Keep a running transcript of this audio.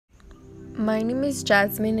My name is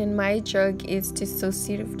Jasmine and my drug is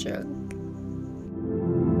dissociative drug.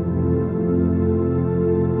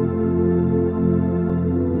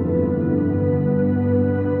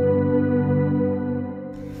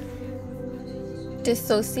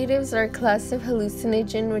 Dissociatives are a class of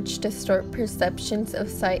hallucinogen which distort perceptions of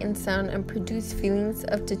sight and sound and produce feelings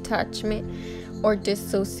of detachment or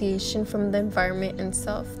dissociation from the environment and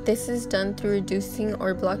self. This is done through reducing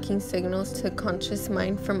or blocking signals to the conscious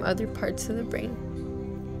mind from other parts of the brain.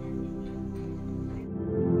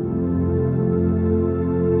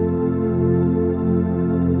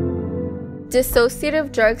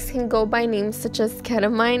 Dissociative drugs can go by names such as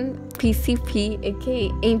ketamine, PCP,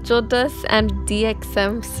 aka angel dust, and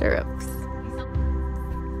DXM syrups.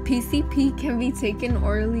 PCP can be taken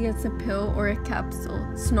orally as a pill or a capsule,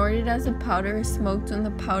 snorted as a powder, or smoked when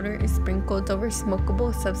the powder is sprinkled over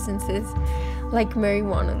smokable substances like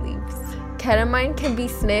marijuana leaves. Ketamine can be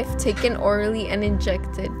sniffed, taken orally, and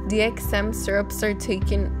injected. DXM syrups are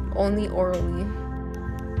taken only orally.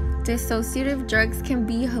 Dissociative drugs can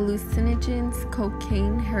be hallucinogens,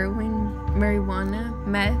 cocaine, heroin, marijuana,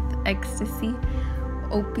 meth, ecstasy,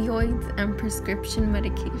 opioids, and prescription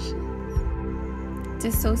medications.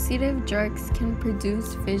 Dissociative drugs can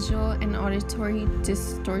produce visual and auditory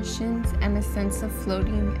distortions and a sense of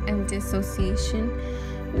floating and dissociation,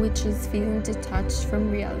 which is feeling detached from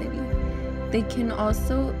reality. They can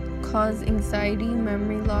also cause anxiety,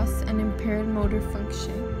 memory loss, and impaired motor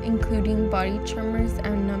function, including body tremors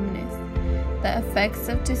and numbness. The effects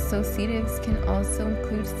of dissociatives can also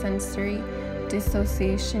include sensory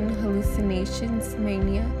dissociation, hallucinations,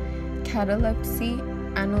 mania, catalepsy,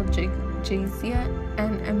 analgesia,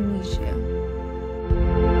 and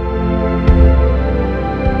amnesia.